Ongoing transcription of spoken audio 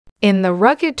In the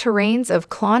rugged terrains of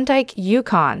Klondike,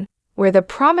 Yukon, where the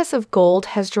promise of gold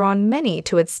has drawn many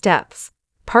to its depths,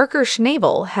 Parker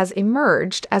Schnabel has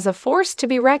emerged as a force to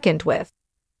be reckoned with.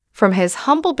 From his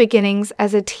humble beginnings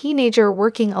as a teenager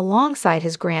working alongside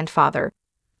his grandfather,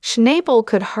 Schnabel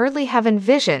could hardly have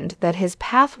envisioned that his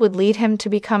path would lead him to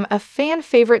become a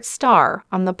fan-favorite star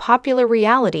on the popular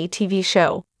reality TV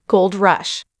show, Gold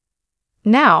Rush.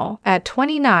 Now, at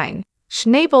 29,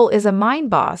 Schnabel is a mine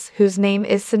boss whose name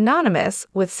is synonymous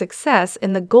with success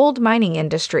in the gold mining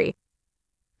industry.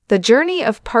 The journey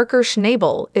of Parker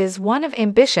Schnabel is one of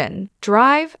ambition,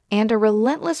 drive, and a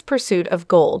relentless pursuit of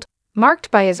gold,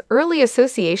 marked by his early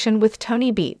association with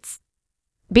Tony Beets.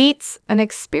 Beets, an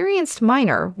experienced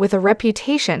miner with a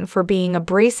reputation for being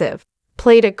abrasive,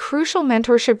 played a crucial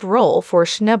mentorship role for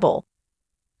Schnabel.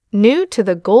 New to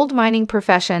the gold mining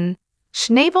profession,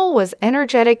 Schnabel was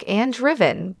energetic and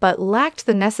driven but lacked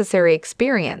the necessary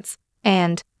experience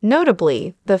and,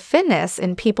 notably, the finesse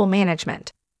in people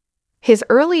management. His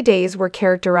early days were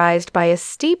characterized by a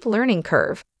steep learning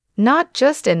curve, not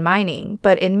just in mining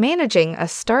but in managing a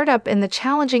startup in the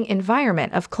challenging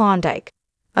environment of Klondike,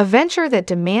 a venture that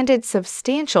demanded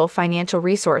substantial financial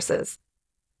resources.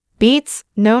 Beets,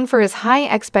 known for his high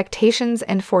expectations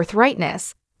and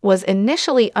forthrightness, was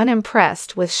initially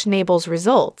unimpressed with Schnabel's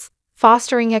results,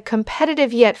 fostering a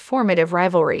competitive yet formative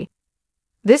rivalry.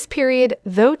 This period,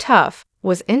 though tough,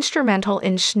 was instrumental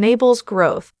in Schnabel's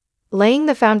growth, laying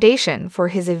the foundation for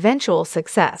his eventual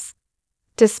success.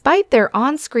 Despite their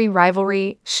on-screen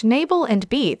rivalry, Schnabel and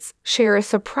Beets share a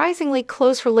surprisingly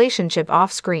close relationship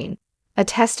off-screen, a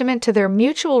testament to their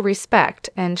mutual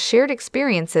respect and shared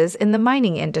experiences in the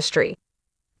mining industry.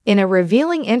 In a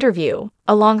revealing interview,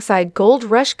 alongside Gold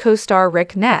Rush co-star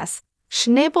Rick Ness,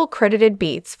 Schnabel credited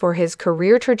Beets for his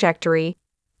career trajectory,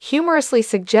 humorously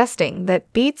suggesting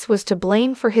that Beets was to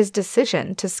blame for his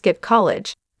decision to skip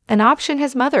college, an option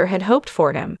his mother had hoped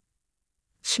for him.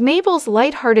 Schnabel's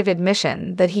lighthearted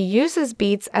admission that he uses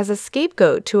Beets as a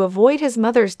scapegoat to avoid his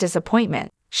mother's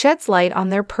disappointment sheds light on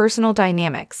their personal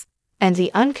dynamics and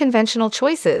the unconventional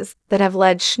choices that have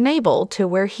led Schnabel to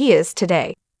where he is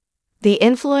today. The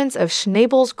influence of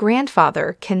Schnabel's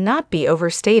grandfather cannot be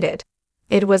overstated.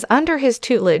 It was under his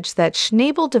tutelage that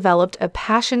Schnabel developed a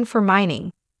passion for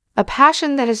mining, a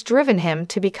passion that has driven him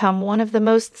to become one of the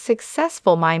most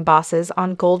successful mine bosses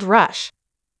on Gold Rush.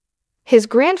 His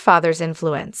grandfather's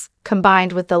influence,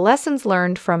 combined with the lessons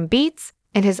learned from Beets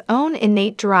and his own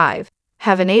innate drive,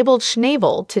 have enabled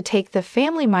Schnabel to take the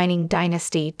family mining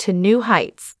dynasty to new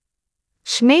heights.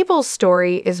 Schnabel's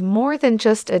story is more than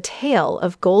just a tale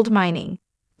of gold mining.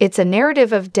 It's a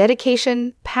narrative of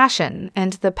dedication, passion,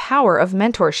 and the power of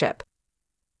mentorship.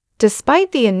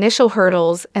 Despite the initial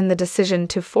hurdles and the decision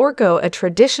to forego a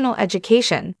traditional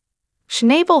education,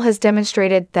 Schnabel has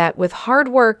demonstrated that with hard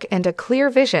work and a clear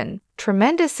vision,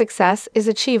 tremendous success is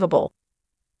achievable.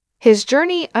 His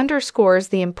journey underscores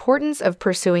the importance of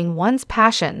pursuing one's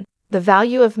passion, the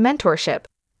value of mentorship,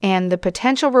 and the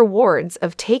potential rewards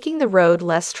of taking the road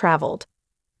less traveled.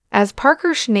 As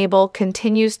Parker Schnabel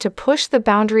continues to push the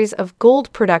boundaries of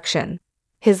gold production,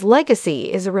 his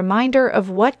legacy is a reminder of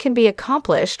what can be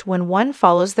accomplished when one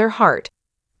follows their heart,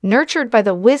 nurtured by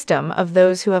the wisdom of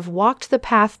those who have walked the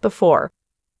path before.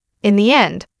 In the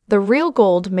end, the real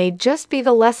gold may just be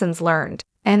the lessons learned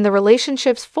and the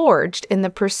relationships forged in the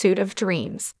pursuit of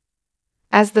dreams.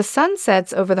 As the sun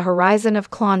sets over the horizon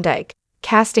of Klondike,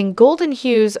 casting golden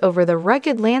hues over the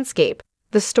rugged landscape,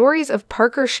 the stories of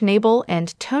Parker Schnabel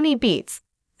and Tony Beets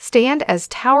stand as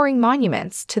towering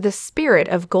monuments to the spirit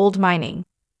of gold mining.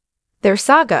 Their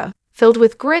saga, filled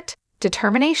with grit,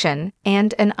 determination,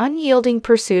 and an unyielding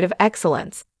pursuit of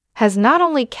excellence, has not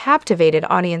only captivated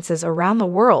audiences around the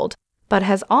world, but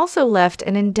has also left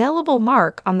an indelible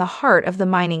mark on the heart of the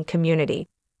mining community.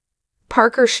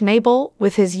 Parker Schnabel,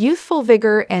 with his youthful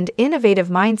vigor and innovative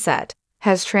mindset,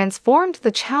 has transformed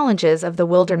the challenges of the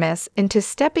wilderness into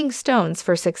stepping stones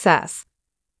for success.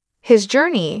 His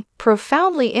journey,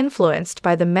 profoundly influenced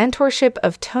by the mentorship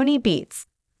of Tony Beets,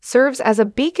 serves as a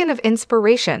beacon of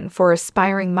inspiration for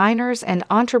aspiring miners and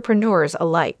entrepreneurs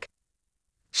alike.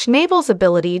 Schnabel's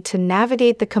ability to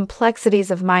navigate the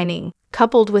complexities of mining,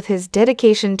 coupled with his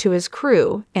dedication to his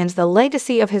crew and the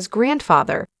legacy of his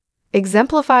grandfather,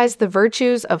 exemplifies the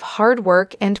virtues of hard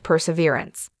work and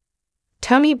perseverance.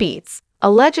 Tony Beets, a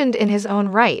legend in his own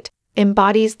right,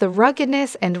 embodies the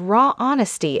ruggedness and raw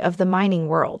honesty of the mining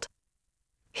world.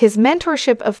 His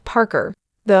mentorship of Parker,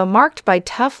 though marked by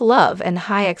tough love and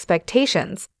high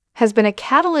expectations, has been a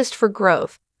catalyst for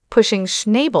growth, pushing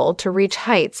Schnabel to reach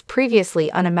heights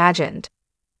previously unimagined.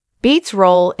 Beat's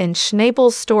role in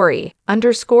Schnabel's story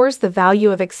underscores the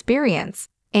value of experience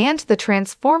and the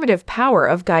transformative power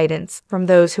of guidance from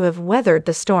those who have weathered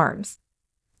the storms.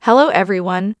 Hello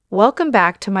everyone, welcome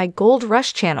back to my Gold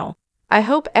Rush channel. I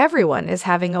hope everyone is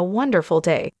having a wonderful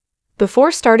day.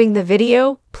 Before starting the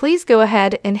video, please go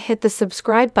ahead and hit the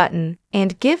subscribe button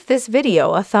and give this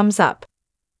video a thumbs up.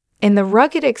 In the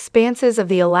rugged expanses of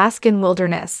the Alaskan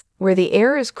wilderness, where the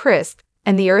air is crisp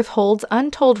and the earth holds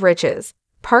untold riches,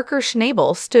 Parker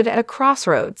Schnabel stood at a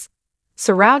crossroads.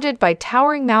 Surrounded by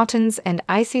towering mountains and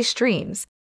icy streams,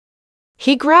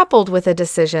 he grappled with a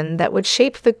decision that would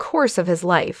shape the course of his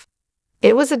life.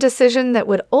 It was a decision that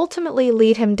would ultimately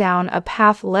lead him down a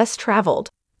path less traveled,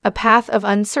 a path of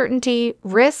uncertainty,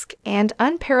 risk, and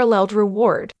unparalleled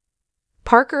reward.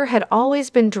 Parker had always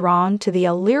been drawn to the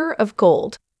allure of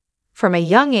gold. From a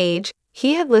young age,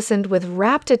 he had listened with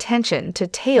rapt attention to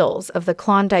tales of the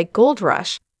Klondike Gold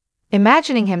Rush,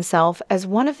 imagining himself as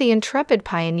one of the intrepid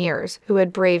pioneers who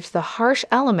had braved the harsh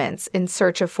elements in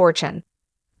search of fortune.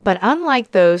 But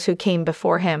unlike those who came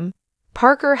before him,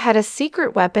 Parker had a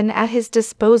secret weapon at his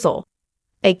disposal,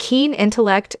 a keen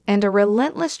intellect and a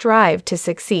relentless drive to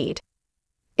succeed.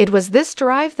 It was this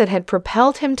drive that had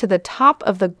propelled him to the top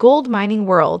of the gold mining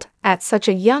world at such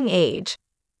a young age.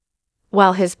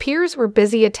 While his peers were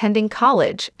busy attending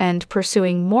college and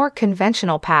pursuing more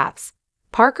conventional paths,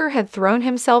 Parker had thrown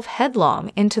himself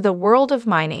headlong into the world of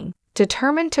mining,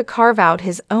 determined to carve out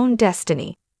his own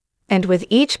destiny. And with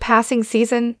each passing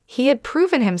season, he had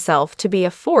proven himself to be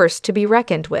a force to be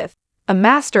reckoned with, a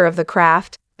master of the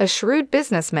craft, a shrewd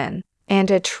businessman, and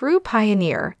a true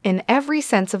pioneer in every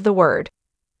sense of the word.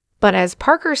 But as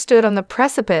Parker stood on the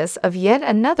precipice of yet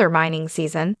another mining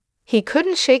season, he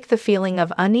couldn't shake the feeling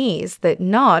of unease that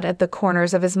gnawed at the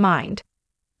corners of his mind.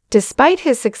 Despite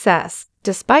his success,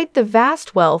 despite the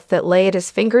vast wealth that lay at his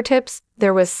fingertips,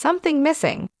 there was something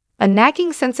missing, a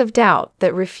nagging sense of doubt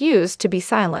that refused to be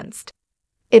silenced.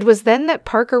 It was then that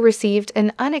Parker received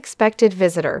an unexpected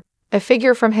visitor, a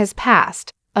figure from his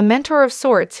past, a mentor of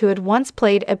sorts who had once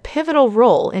played a pivotal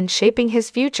role in shaping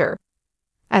his future.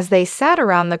 As they sat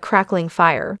around the crackling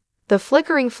fire, the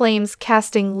flickering flames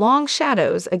casting long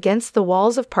shadows against the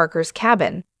walls of Parker's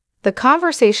cabin, the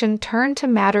conversation turned to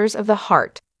matters of the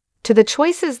heart, to the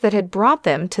choices that had brought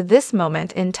them to this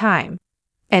moment in time.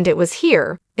 And it was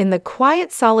here, in the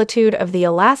quiet solitude of the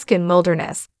Alaskan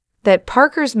wilderness, that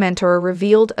Parker's mentor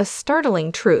revealed a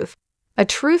startling truth, a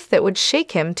truth that would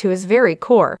shake him to his very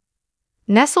core.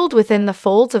 Nestled within the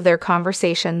folds of their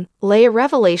conversation lay a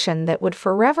revelation that would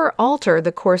forever alter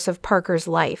the course of Parker's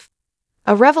life,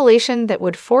 a revelation that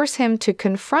would force him to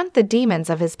confront the demons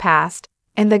of his past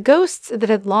and the ghosts that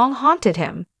had long haunted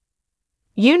him.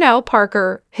 "You know,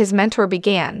 Parker," his mentor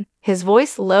began, his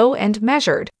voice low and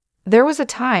measured, "there was a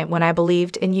time when I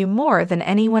believed in you more than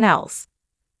anyone else.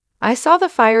 I saw the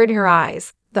fire in your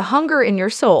eyes, the hunger in your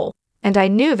soul, and I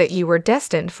knew that you were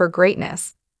destined for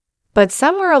greatness. But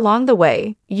somewhere along the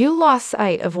way, you lost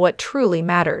sight of what truly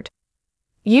mattered.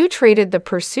 You traded the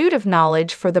pursuit of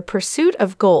knowledge for the pursuit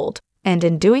of gold, and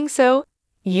in doing so,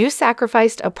 you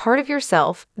sacrificed a part of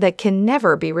yourself that can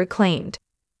never be reclaimed."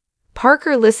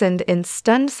 Parker listened in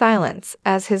stunned silence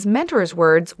as his mentor's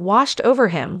words washed over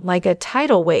him like a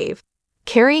tidal wave,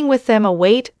 carrying with them a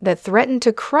weight that threatened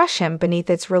to crush him beneath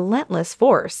its relentless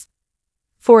force.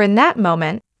 For in that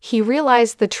moment, he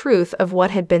realized the truth of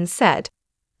what had been said,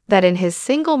 that in his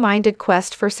single-minded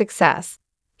quest for success,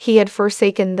 he had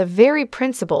forsaken the very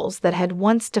principles that had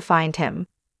once defined him.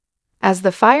 As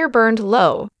the fire burned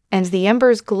low and the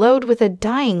embers glowed with a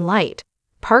dying light,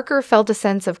 Parker felt a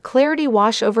sense of clarity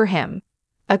wash over him,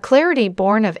 a clarity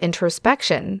born of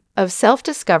introspection, of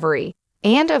self-discovery,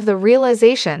 and of the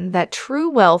realization that true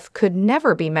wealth could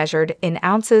never be measured in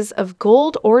ounces of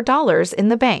gold or dollars in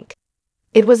the bank.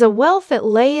 It was a wealth that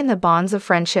lay in the bonds of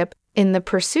friendship, in the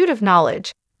pursuit of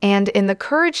knowledge, and in the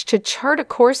courage to chart a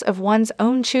course of one's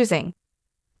own choosing.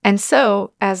 And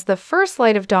so, as the first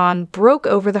light of dawn broke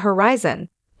over the horizon,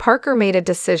 Parker made a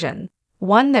decision,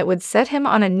 one that would set him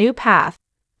on a new path,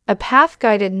 a path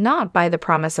guided not by the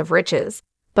promise of riches,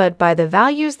 but by the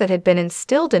values that had been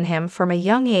instilled in him from a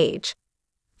young age.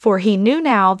 For he knew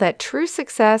now that true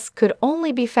success could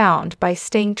only be found by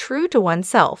staying true to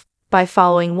oneself, by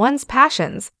following one's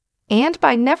passions, and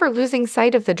by never losing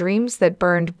sight of the dreams that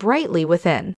burned brightly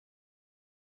within.